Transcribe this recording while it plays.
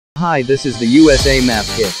Hi, this is the USA Map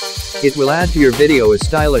Kit. It will add to your video a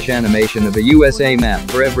stylish animation of a USA map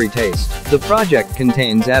for every taste. The project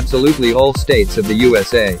contains absolutely all states of the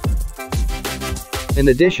USA. In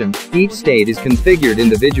addition, each state is configured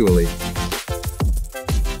individually.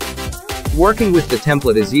 Working with the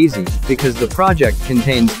template is easy, because the project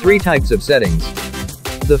contains 3 types of settings.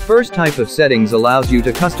 The first type of settings allows you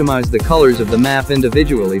to customize the colors of the map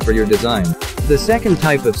individually for your design. The second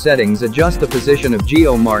type of settings adjust the position of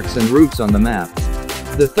geo marks and routes on the map.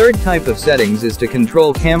 The third type of settings is to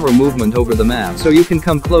control camera movement over the map so you can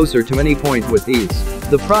come closer to any point with ease.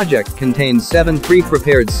 The project contains 7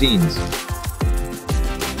 pre-prepared scenes.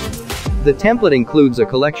 The template includes a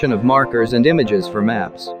collection of markers and images for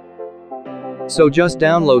maps. So just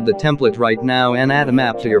download the template right now and add a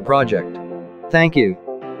map to your project. Thank you.